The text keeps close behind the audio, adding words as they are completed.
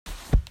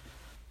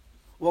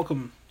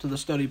Welcome to the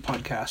Study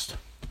Podcast.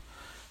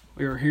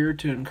 We are here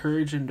to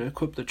encourage and to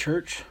equip the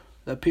church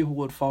that people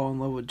would fall in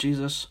love with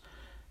Jesus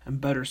and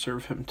better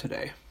serve Him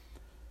today.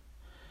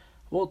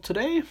 Well,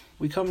 today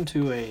we come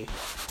to a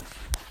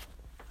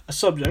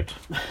subject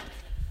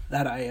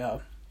that I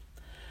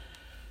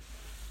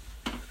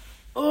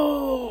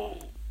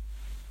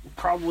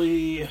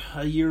probably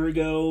a year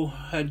ago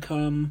had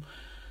come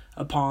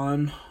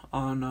upon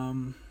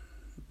on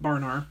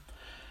Barnard.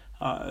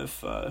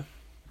 If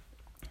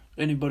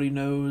anybody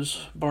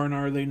knows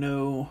Barnard, they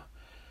know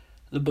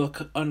the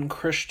book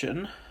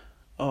Unchristian,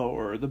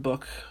 or the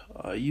book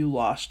You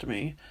Lost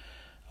Me,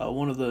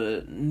 one of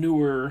the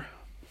newer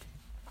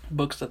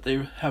books that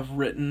they have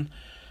written,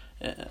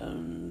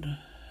 and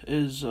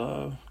is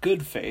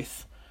Good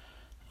Faith,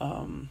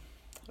 and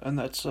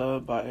that's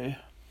by,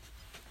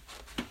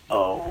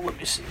 let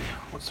me see,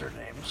 what's their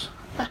names?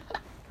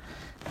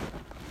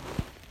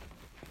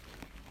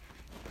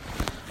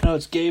 No,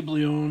 it's Gabe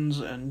Leones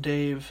and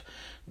David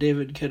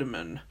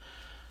Kitteman,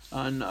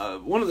 and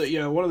one of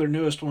their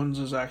newest ones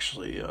is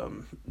actually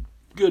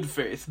Good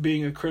Faith: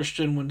 Being a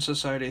Christian When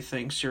Society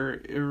Thinks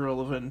You're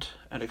Irrelevant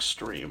and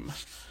Extreme.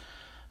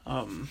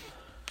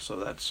 So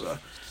that's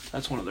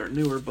one of their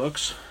newer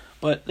books.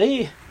 But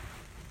Dave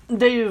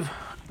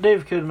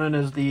Kitteman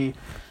is the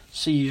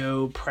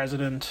CEO,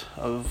 president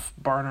of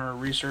Barnard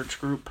Research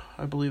Group,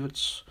 I believe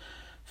its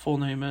full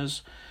name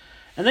is,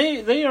 and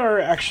they are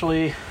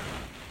actually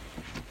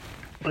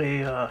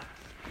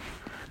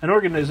an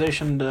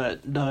organization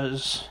that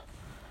does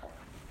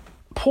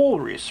poll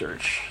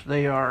research.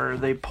 They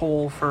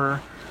poll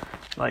for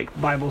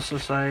like Bible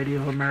Society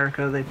of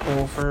America, they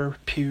poll for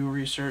Pew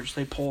Research,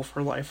 they poll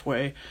for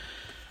Lifeway,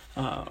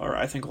 or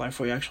I think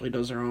Lifeway actually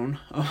does their own.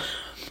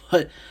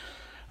 But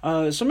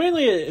so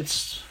mainly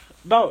it's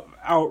about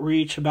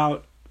outreach,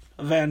 about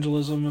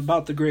evangelism,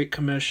 about the Great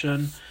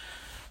Commission,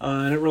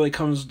 and it really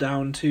comes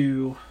down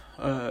to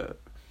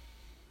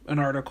an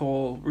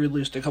article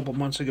released a couple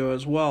months ago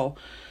as well.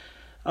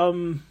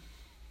 The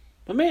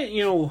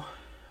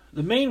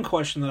main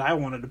question that I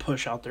wanted to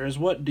push out there is,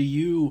 what do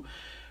you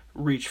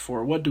reach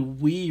for? What do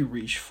we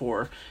reach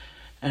for?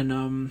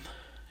 And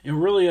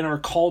really in our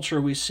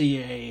culture we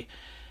see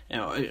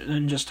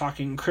and just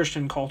talking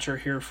Christian culture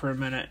here for a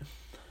minute,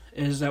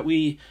 is that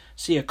we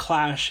see a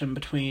clash in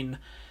between,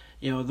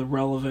 the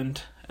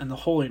relevant and the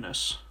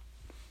holiness.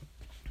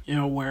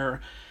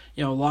 Where,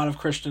 a lot of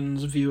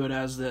Christians view it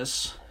as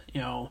this,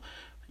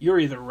 you're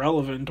either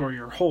relevant or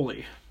you're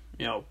holy,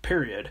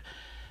 period.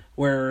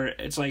 Where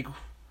it's like,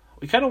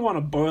 we kind of want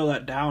to boil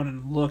that down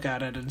and look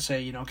at it and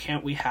say,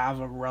 can't we have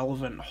a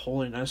relevant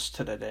holiness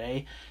to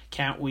today?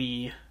 Can't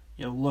we,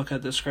 look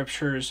at the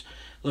scriptures,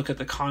 look at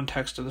the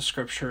context of the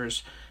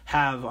scriptures,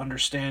 have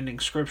understanding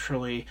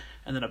scripturally,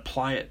 and then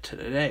apply it to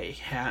today?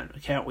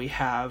 Can't we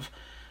have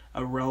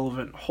a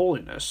relevant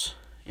holiness?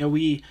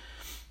 We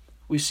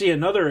see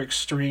another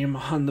extreme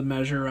on the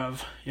measure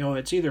of,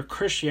 it's either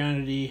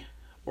Christianity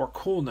or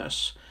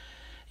coolness.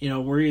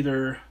 We're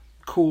either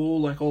cool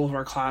like all of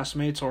our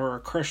classmates or a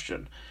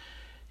Christian,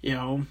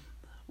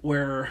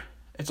 where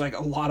it's like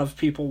a lot of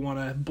people want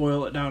to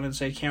boil it down and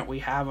say, can't we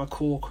have a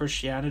cool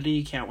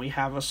Christianity? Can't we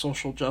have a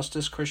social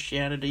justice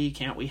Christianity?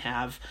 Can't we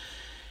have,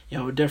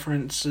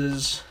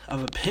 differences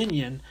of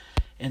opinion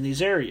in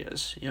these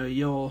areas?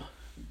 You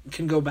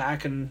can go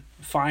back and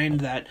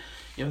find that,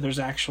 there's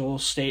actual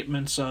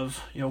statements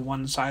of,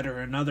 one side or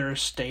another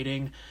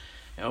stating,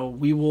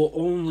 we will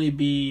only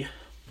be,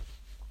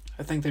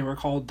 I think they were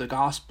called the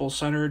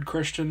gospel-centered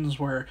Christians,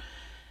 where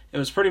it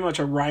was pretty much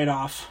a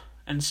write-off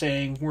and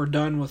saying we're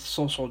done with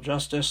social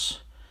justice.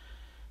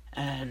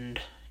 And,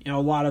 a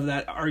lot of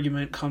that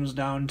argument comes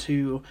down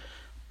to,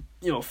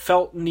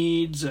 felt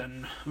needs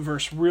and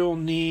versus real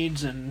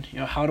needs, and,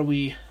 how do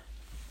we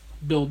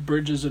build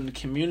bridges into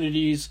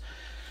communities,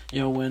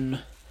 when,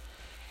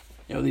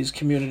 these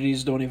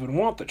communities don't even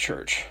want the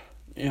church,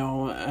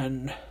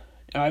 and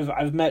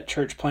I've met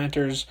church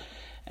planters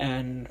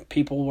and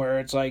people where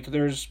it's like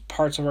there's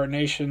parts of our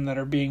nation that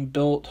are being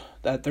built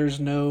that there's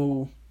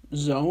no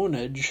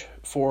zonage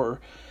for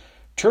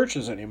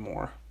churches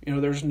anymore.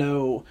 There's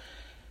no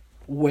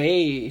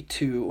way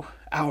to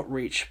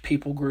outreach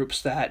people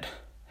groups that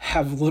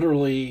have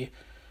literally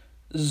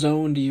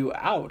zoned you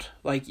out.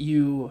 Like,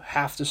 you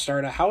have to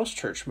start a house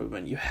church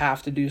movement. You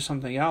have to do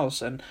something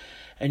else. And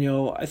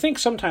I think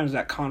sometimes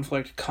that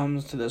conflict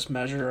comes to this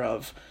measure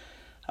of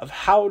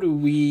how do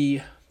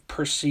we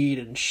proceed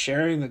in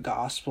sharing the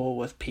gospel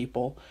with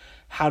people?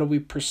 How do we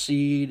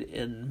proceed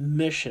in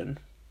mission?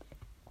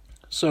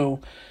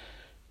 So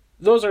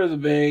those are the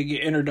big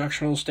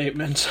introductional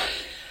statements,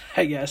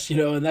 I guess,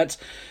 and that's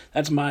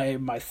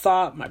my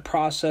thought, my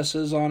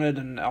processes on it,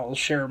 and I'll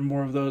share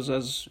more of those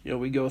as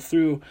we go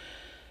through.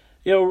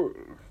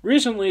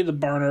 Recently the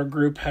Barnard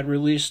Group had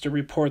released a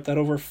report that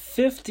over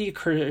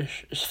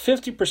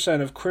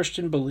 50% of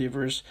Christian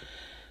believers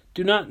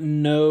do not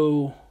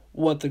know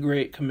what the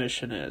Great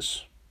Commission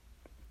is.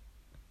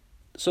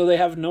 So they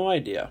have no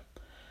idea.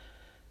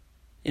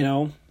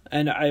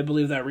 And I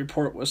believe that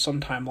report was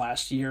sometime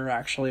last year,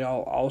 actually.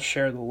 I'll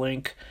share the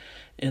link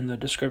in the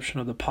description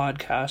of the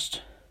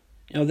podcast.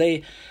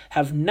 They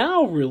have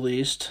now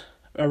released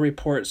a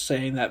report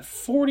saying that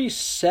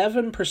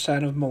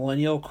 47% of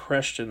millennial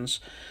Christians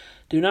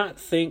do not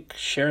think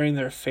sharing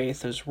their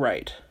faith is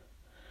right.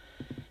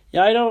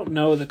 I don't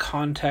know the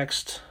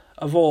context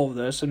of all of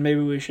this, and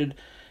maybe we should,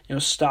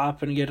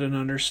 stop and get an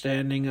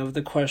understanding of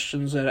the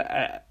questions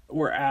that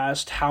were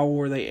asked, how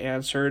were they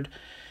answered.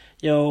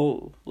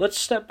 Let's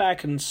step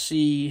back and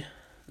see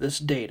this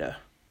data.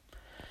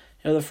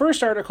 The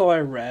first article I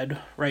read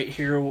right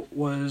here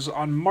was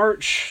on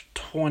March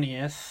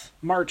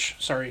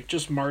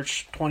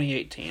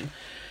 2018,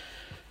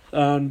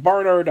 on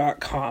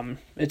Barnard.com.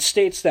 It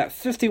states that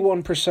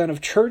 51%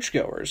 of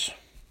churchgoers,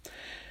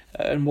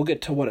 and we'll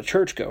get to what a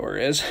churchgoer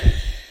is,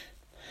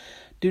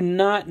 do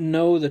not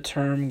know the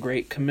term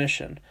Great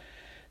Commission.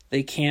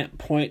 They can't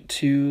point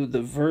to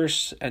the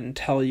verse and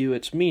tell you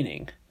its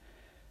meaning,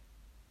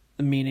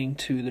 the meaning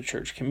to the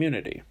church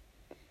community.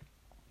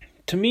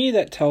 To me,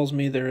 that tells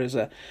me there is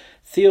a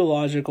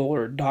theological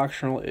or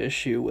doctrinal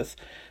issue with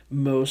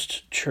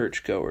most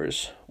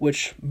churchgoers,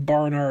 which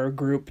Barnard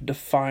Group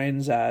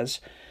defines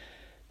as,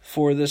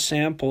 for the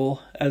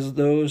sample, as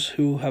those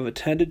who have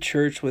attended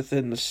church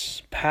within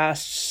the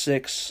past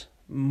 6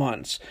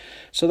 months.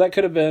 So that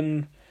could have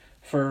been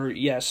for,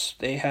 yes,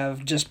 they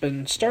have just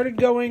been started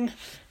going.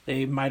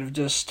 They might have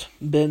just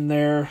been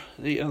there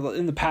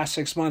in the past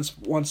 6 months,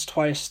 once,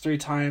 twice, 3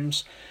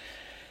 times.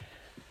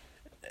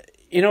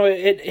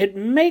 It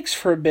makes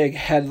for a big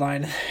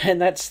headline, and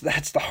that's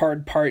the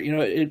hard part.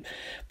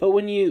 But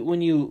when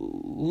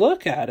you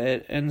look at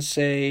it and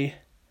say,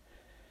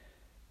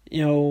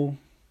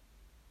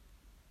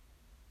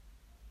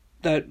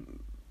 that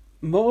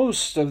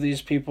most of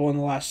these people in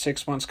the last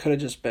 6 months could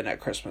have just been at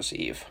Christmas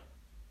Eve.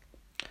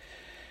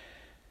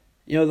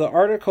 The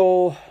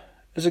article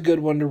is a good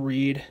one to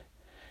read,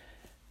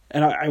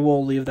 and I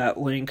will leave that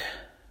link.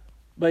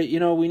 But,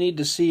 we need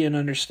to see and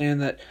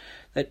understand that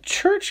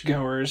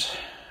churchgoers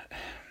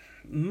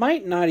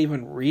might not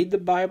even read the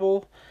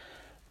Bible,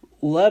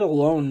 let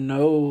alone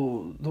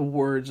know the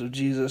words of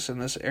Jesus in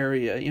this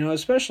area.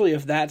 Especially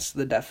if that's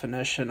the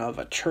definition of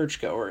a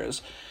churchgoer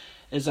is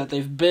that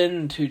they've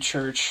been to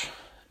church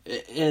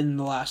in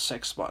the last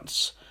 6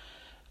 months.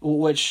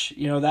 Which,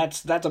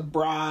 that's a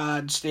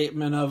broad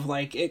statement of,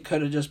 it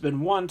could have just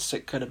been once,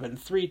 it could have been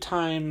 3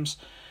 times.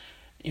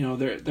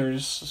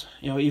 There's,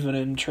 even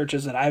in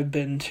churches that I've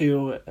been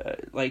to,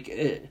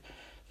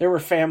 there were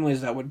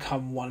families that would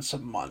come once a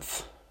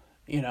month,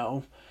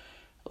 and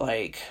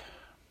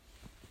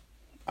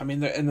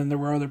then there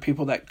were other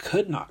people that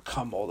could not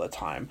come all the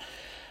time.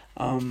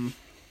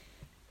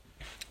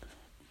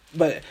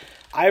 But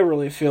I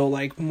really feel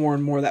like more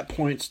and more that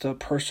points to a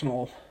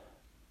personal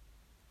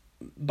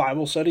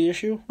Bible study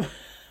issue.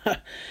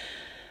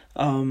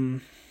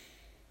 The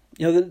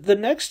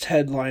next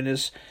headline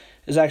is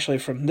actually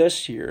from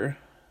this year,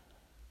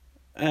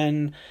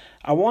 and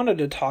I wanted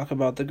to talk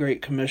about the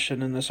Great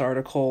Commission in this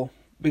article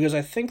because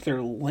I think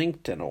they're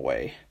linked in a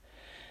way.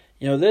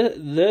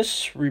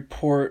 This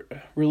report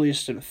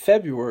released in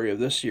February of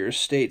this year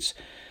states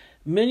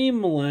many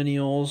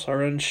millennials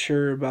are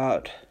unsure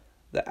about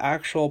the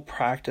actual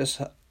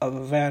practice of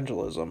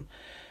evangelism.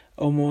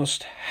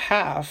 Almost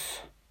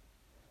half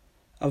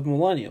of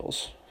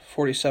millennials,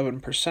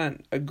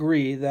 47%,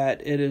 agree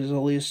that it is at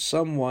least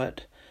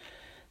somewhat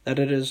that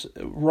it is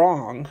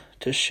wrong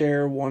to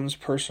share one's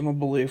personal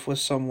belief with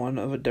someone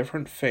of a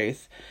different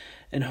faith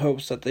in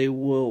hopes that they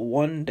will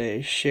one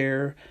day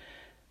share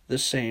the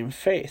same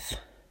faith.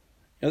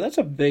 That's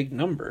a big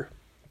number.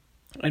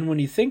 And when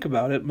you think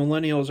about it,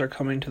 millennials are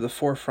coming to the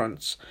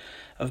forefronts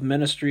of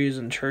ministries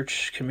and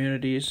church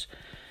communities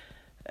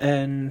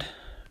and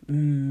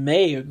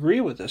may agree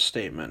with this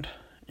statement,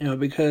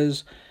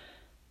 because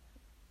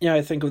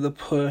I think of the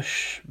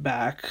push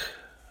back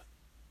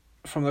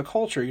from the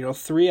culture.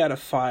 3 out of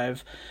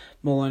 5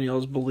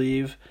 millennials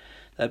believe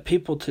that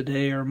people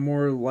today are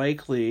more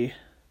likely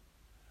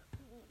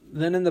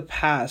than in the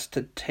past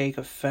to take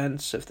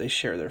offense if they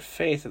share their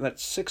faith, and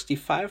that's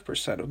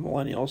 65% of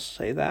millennials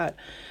say that.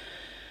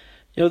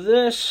 With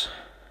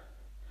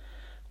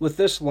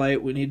this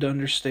light, we need to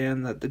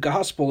understand that the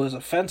gospel is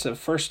offensive,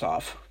 first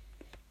off,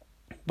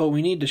 but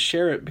we need to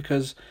share it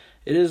because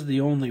it is the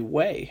only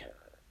way.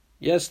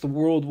 Yes, the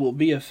world will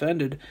be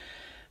offended,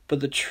 but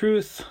the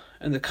truth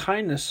and the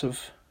kindness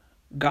of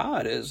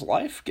God is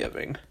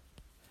life-giving.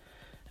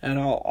 And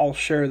I'll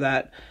share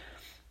that,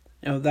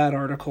 that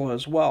article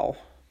as well.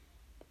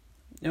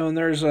 And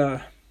there's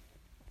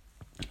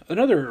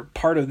another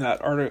part of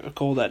that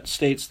article that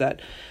states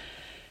that,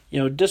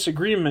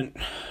 disagreement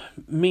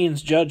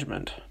means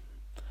judgment.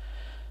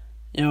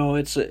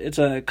 It's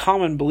a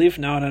common belief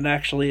now, and it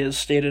actually is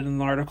stated in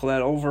the article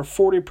that over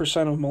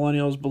 40% of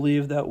millennials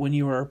believe that when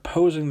you are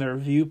opposing their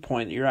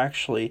viewpoint, you're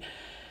actually,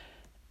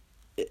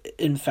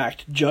 in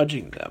fact,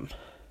 judging them.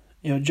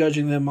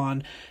 Judging them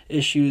on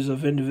issues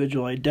of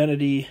individual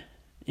identity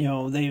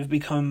They've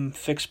become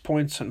fixed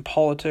points in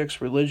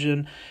politics,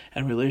 religion,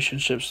 and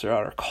relationships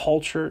throughout our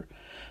culture.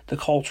 The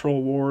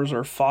cultural wars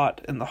are fought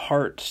in the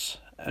hearts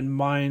and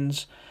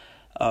minds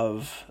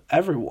of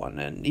everyone,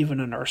 and even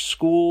in our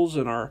schools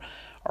and our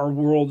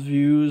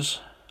worldviews.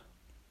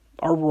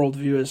 Our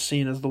worldview is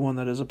seen as the one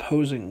that is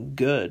opposing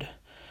good,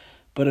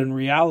 but in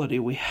reality,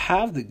 we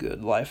have the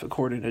good life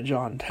according to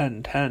John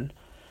 10:10.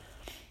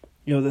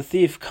 The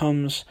thief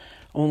comes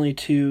only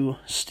to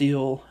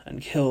steal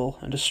and kill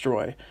and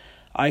destroy.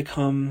 I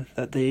come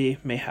that they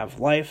may have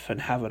life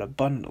and have it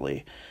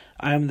abundantly.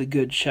 I am the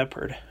good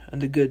shepherd,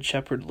 and the good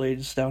shepherd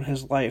lays down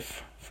his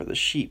life for the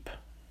sheep.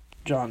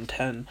 John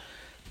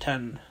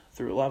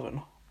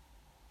 10:10-11.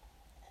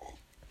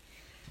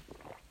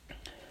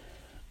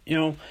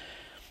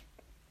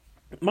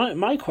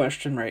 My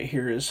question right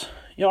here is,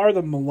 are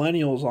the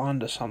millennials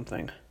onto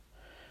something?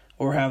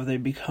 Or have they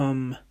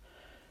become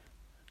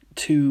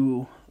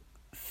too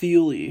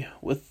feely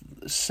with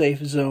safe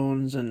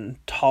zones and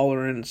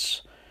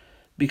tolerance,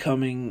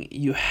 becoming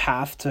you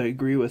have to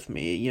agree with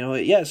me?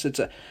 Yes, it's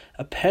a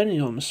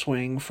pendulum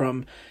swing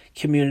from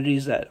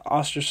communities that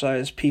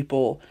ostracize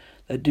people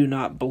that do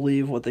not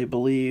believe what they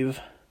believe,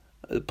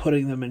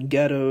 putting them in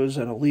ghettos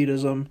and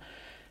elitism.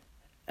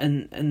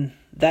 And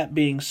that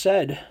being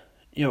said,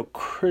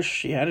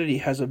 Christianity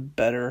has a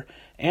better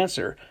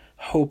answer: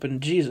 hope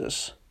in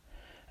Jesus.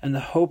 And the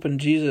hope in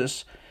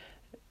Jesus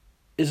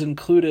is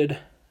included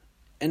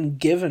and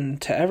given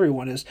to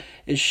everyone, is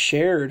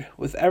shared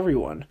with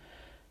everyone.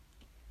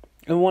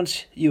 And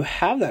once you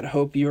have that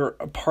hope, you're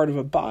a part of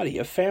a body,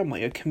 a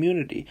family, a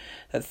community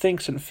that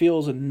thinks and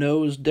feels and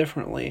knows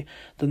differently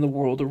than the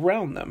world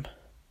around them,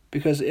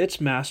 because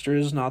its master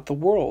is not the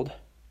world.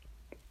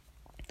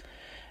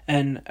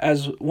 And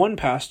as one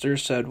pastor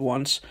said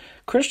once,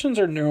 Christians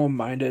are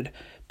narrow-minded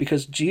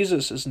because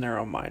Jesus is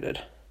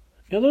narrow-minded.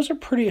 Those are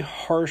pretty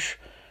harsh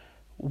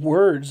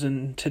words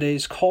in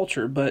today's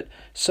culture, but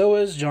so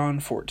is John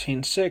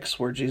 14:6,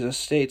 where Jesus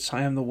states,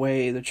 I am the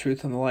way, the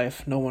truth, and the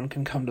life. No one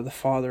can come to the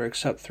Father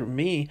except through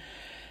me.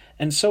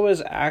 And so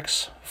is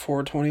Acts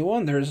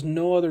 4:21. There is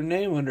no other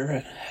name under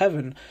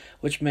heaven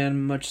which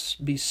man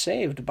must be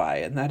saved by,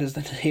 and that is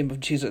the name of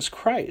Jesus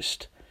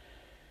Christ.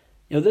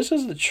 This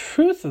is the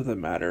truth of the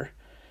matter,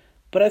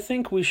 but I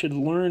think we should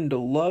learn to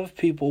love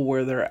people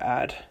where they're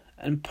at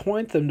and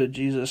point them to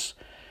Jesus,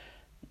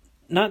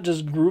 not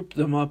just group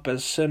them up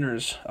as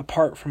sinners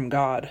apart from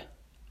God,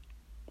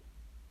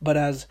 but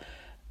as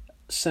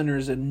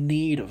sinners in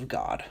need of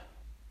God.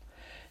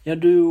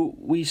 Do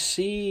we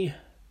see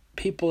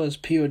people as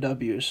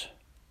POWs,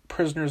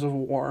 prisoners of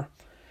war,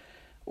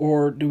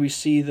 or do we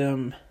see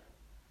them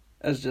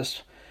as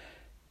just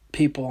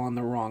people on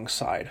the wrong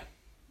side,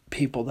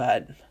 people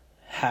that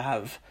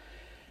have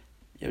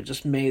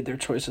just made their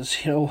choices?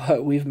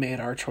 We've made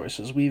our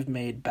choices, we've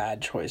made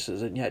bad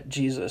choices, and yet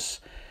Jesus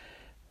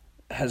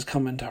has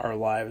come into our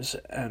lives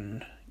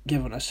and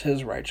given us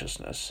his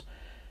righteousness.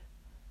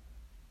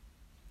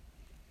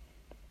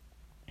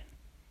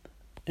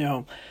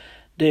 Dave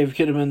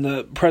Kidman,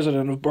 the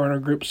president of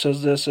Barna Group,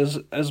 says this: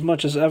 as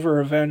much as ever,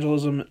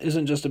 evangelism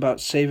isn't just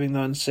about saving the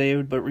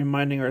unsaved, but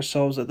reminding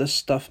ourselves that this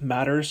stuff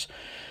matters,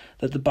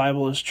 that the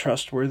Bible is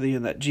trustworthy,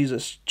 and that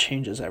Jesus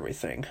changes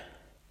everything.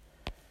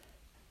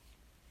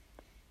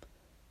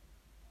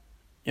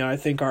 I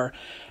think our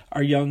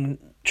young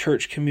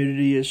church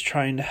community is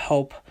trying to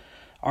help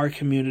our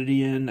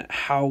community in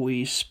how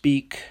we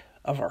speak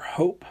of our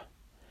hope,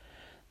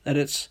 that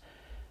it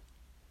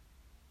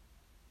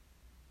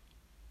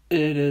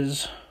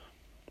is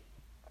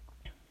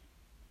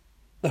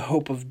the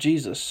hope of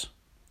Jesus,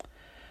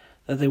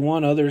 that they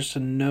want others to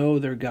know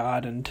their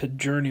God and to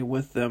journey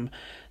with them,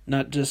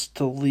 not just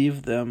to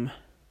leave them.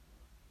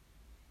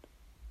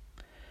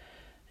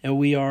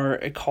 We are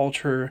a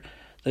culture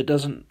that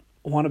doesn't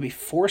want to be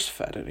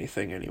force-fed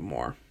anything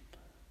anymore.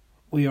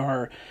 We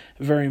are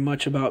very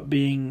much about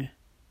being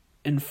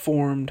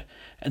informed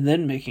and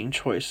then making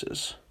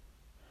choices.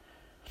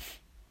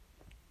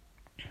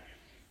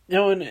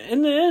 And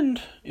in the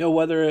end,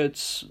 whether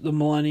it's the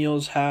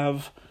millennials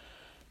have,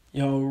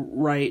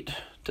 right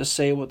to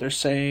say what they're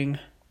saying,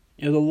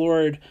 the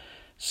Lord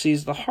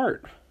sees the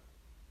heart.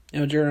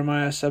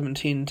 Jeremiah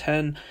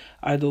 17:10,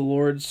 I, the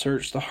Lord,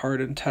 search the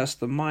heart and test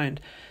the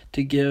mind,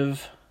 to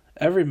give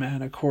every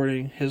man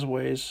according his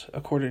ways,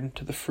 according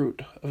to the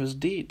fruit of his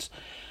deeds.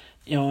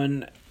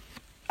 And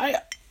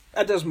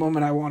at this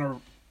moment, I want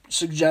to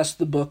suggest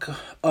the book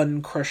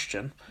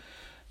Unchristian.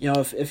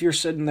 If you're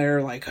sitting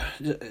there like,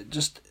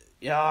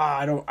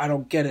 I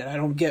don't get it. I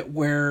don't get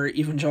where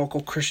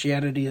evangelical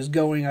Christianity is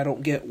going. I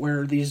don't get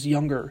where these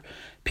younger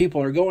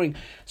people are going.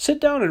 Sit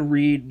down and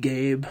read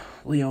Gabe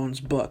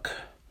Leone's book,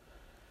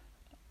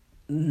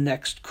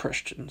 Next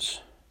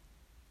Christians.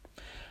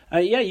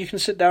 You can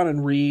sit down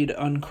and read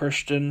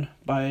Unchristian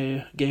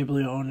by Gabe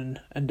Leone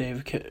and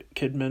Dave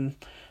Kidman.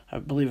 I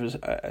believe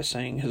I'm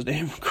saying his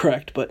name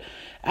correct. But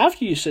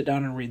after you sit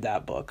down and read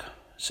that book,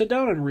 sit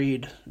down and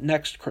read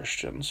Next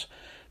Christians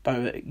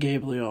by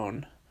Gabe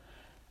Leone.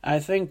 I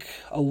think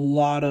a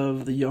lot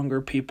of the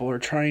younger people are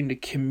trying to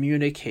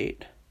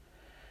communicate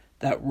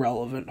that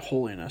relevant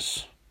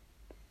holiness,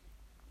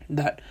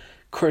 that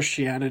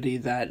Christianity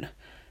that,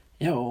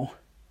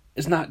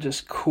 is not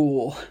just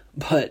cool,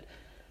 but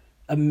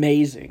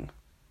amazing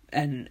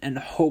and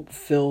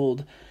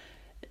hope-filled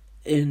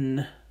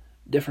in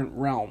different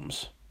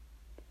realms.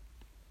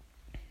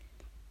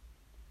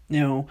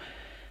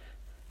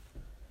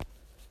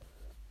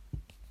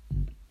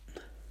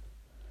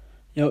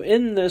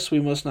 In this we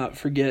must not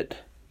forget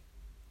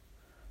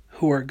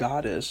who our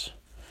God is.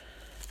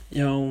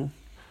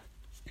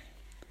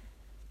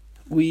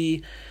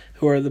 We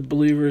who are the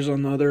believers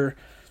on the other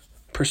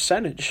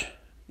percentage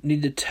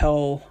need to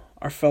tell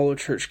our fellow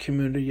church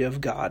community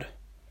of God,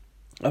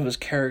 of His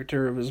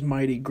character, of His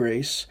mighty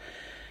grace,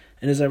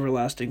 and His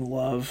everlasting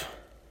love,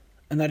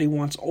 and that He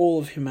wants all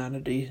of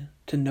humanity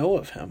to know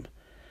of Him.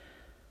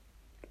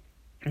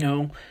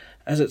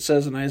 As it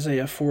says in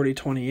Isaiah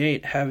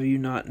 40:28, have you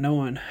not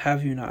known,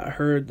 have you not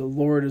heard, the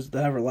Lord is the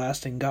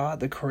everlasting God,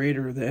 the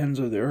creator of the ends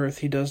of the earth.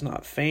 He does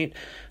not faint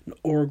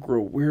or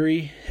grow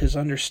weary. His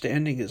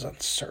understanding is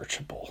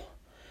unsearchable.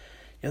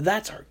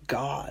 That's our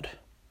God.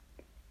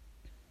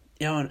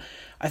 And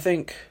I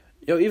think,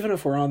 even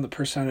if we're on the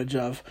percentage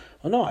of,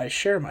 I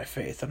share my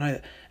faith, and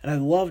I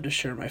love to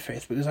share my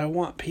faith because I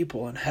want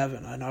people in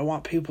heaven, and I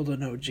want people to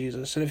know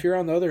Jesus. And if you're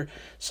on the other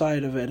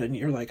side of it, and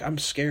you're like, I'm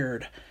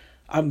scared,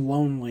 I'm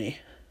lonely.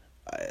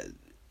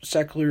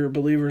 Secular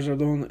believers are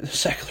the only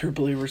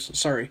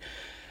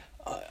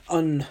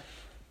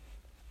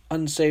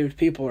unsaved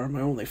people are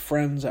my only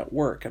friends at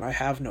work, and I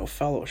have no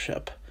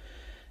fellowship.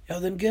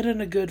 Then get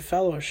in a good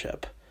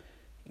fellowship.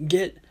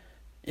 Get,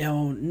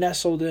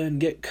 nestled in,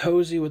 get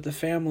cozy with the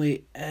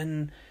family,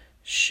 and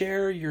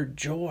share your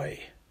joy.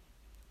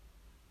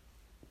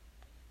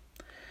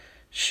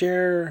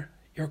 Share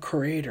your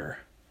Creator.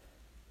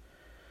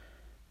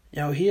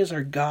 He is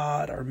our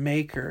God, our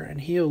Maker,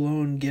 and He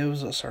alone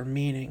gives us our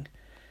meaning.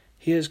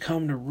 He has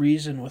come to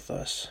reason with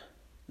us,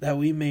 that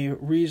we may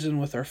reason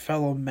with our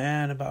fellow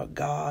man about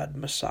God,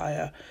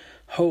 Messiah,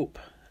 hope,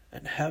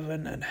 and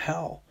heaven and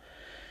hell.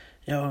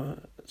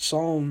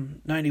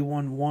 Psalm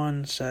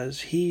 91:1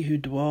 says, he who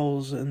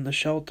dwells in the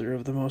shelter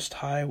of the Most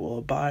High will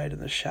abide in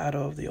the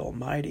shadow of the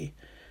Almighty.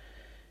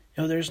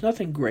 There's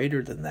nothing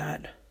greater than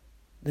that,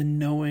 than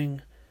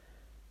knowing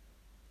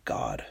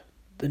God,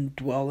 than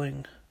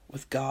dwelling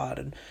with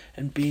God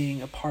and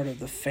being a part of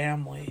the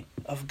family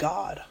of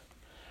God.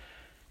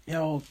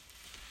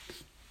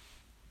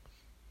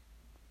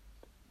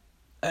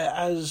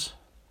 As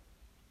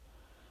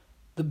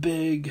the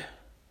big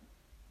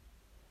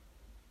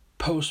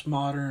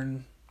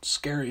postmodern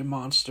scary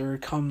monster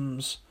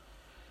comes,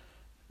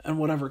 and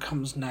whatever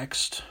comes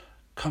next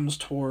comes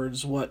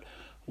towards what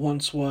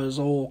once was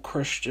old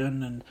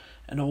Christian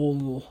and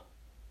old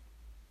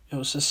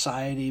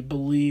society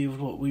believed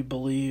what we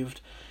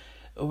believed,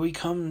 we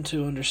come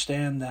to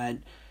understand that,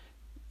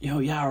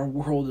 our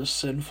world is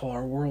sinful,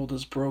 our world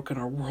is broken,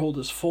 our world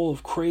is full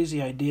of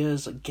crazy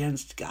ideas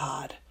against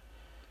God.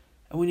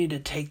 And we need to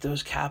take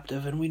those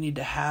captive, and we need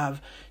to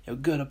have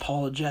good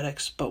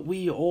apologetics, but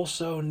we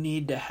also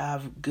need to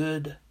have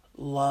good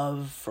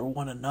love for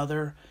one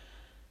another.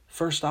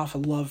 First off, a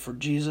love for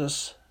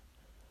Jesus,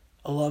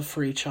 a love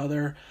for each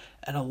other,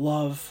 and a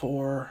love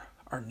for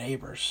our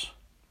neighbors.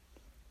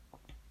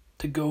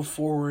 To go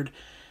forward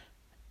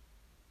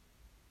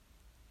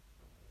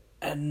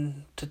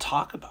and to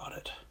talk about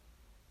it,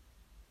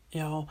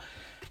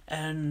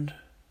 and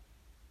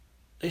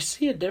they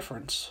see a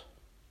difference.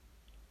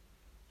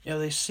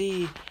 They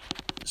see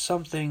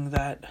something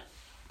that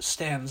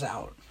stands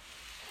out,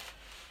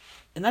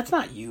 and that's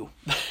not you.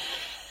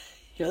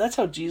 That's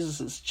how Jesus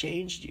has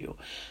changed you.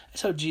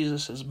 That's how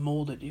Jesus has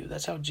molded you.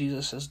 That's how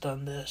Jesus has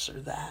done this or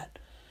that.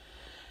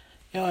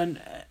 And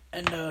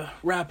to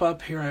wrap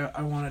up here,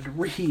 I wanted to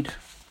read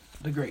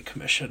the Great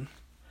Commission.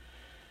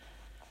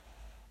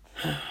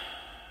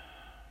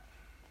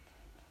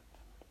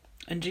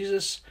 And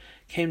Jesus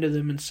came to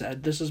them and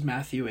said, this is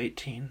Matthew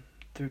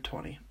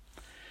 18-20.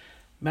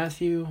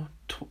 Matthew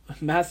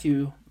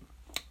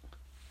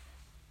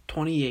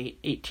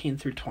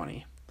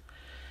 28:18-20.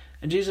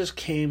 And Jesus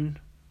came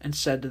and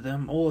said to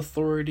them, all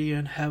authority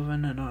in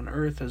heaven and on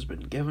earth has been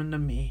given to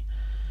me.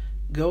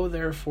 Go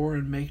therefore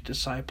and make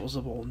disciples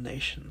of all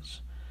nations,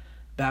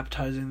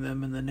 baptizing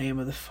them in the name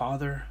of the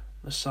Father,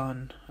 the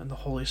Son, and the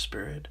Holy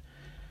Spirit,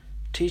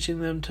 teaching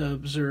them to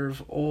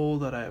observe all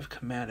that I have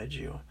commanded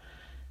you.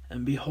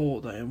 And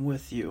behold, I am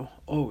with you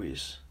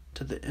always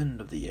to the end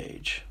of the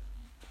age.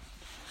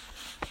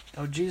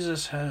 Now,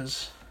 Jesus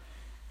has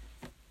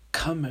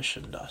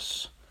commissioned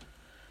us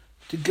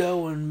to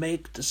go and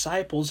make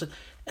disciples.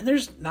 And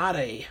there's not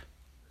a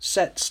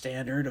set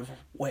standard of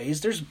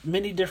ways. There's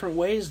many different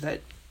ways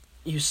that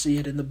you see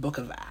it in the book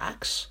of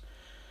Acts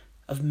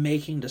of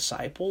making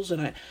disciples.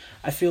 And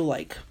I feel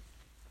like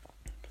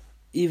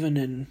even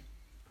in,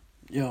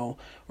 we're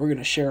going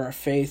to share our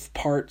faith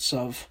parts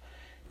of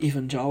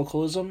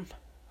evangelicalism,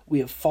 we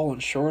have fallen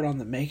short on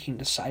the making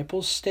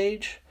disciples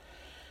stage.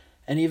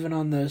 And even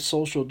on the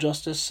social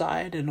justice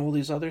side and all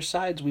these other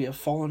sides, we have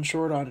fallen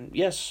short on,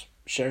 yes,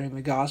 sharing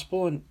the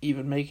gospel and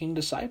even making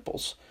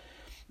disciples.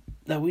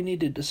 That we need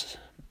to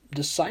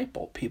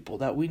disciple people,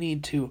 that we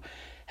need to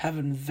have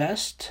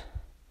investments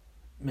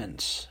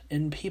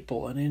in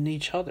people and in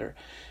each other,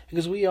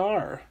 because we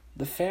are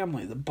the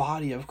family, the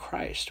body of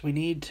Christ. We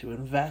need to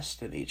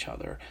invest in each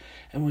other,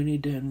 and we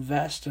need to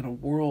invest in a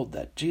world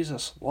that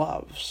Jesus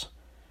loves.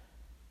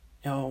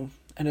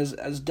 And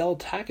as Del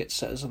Tackett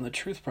says in the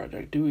Truth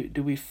Project, do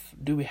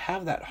we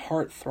have that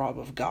heartthrob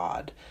of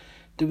God?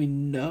 Do we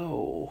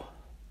know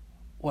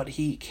what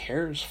He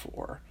cares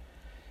for?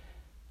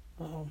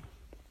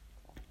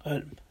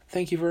 But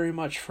thank you very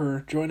much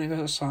for joining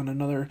us on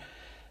another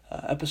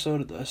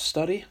episode of the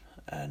Study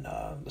and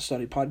the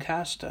Study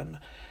Podcast. And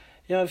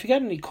if you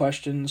got any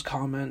questions,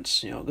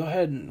 comments, go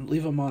ahead and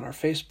leave them on our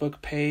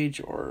Facebook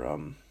page, or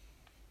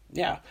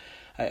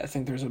I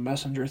think there's a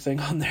messenger thing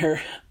on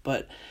there.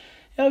 But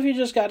if you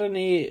just got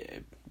any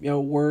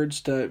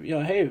words to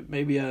hey,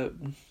 maybe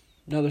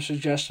another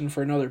suggestion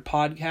for another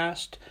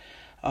podcast.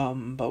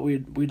 But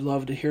we'd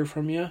love to hear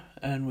from you,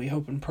 and we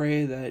hope and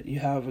pray that you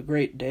have a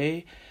great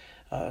day.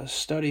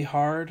 Study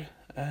hard,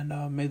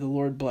 and may the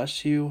Lord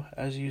bless you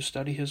as you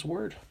study His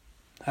Word.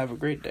 Have a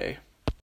great day.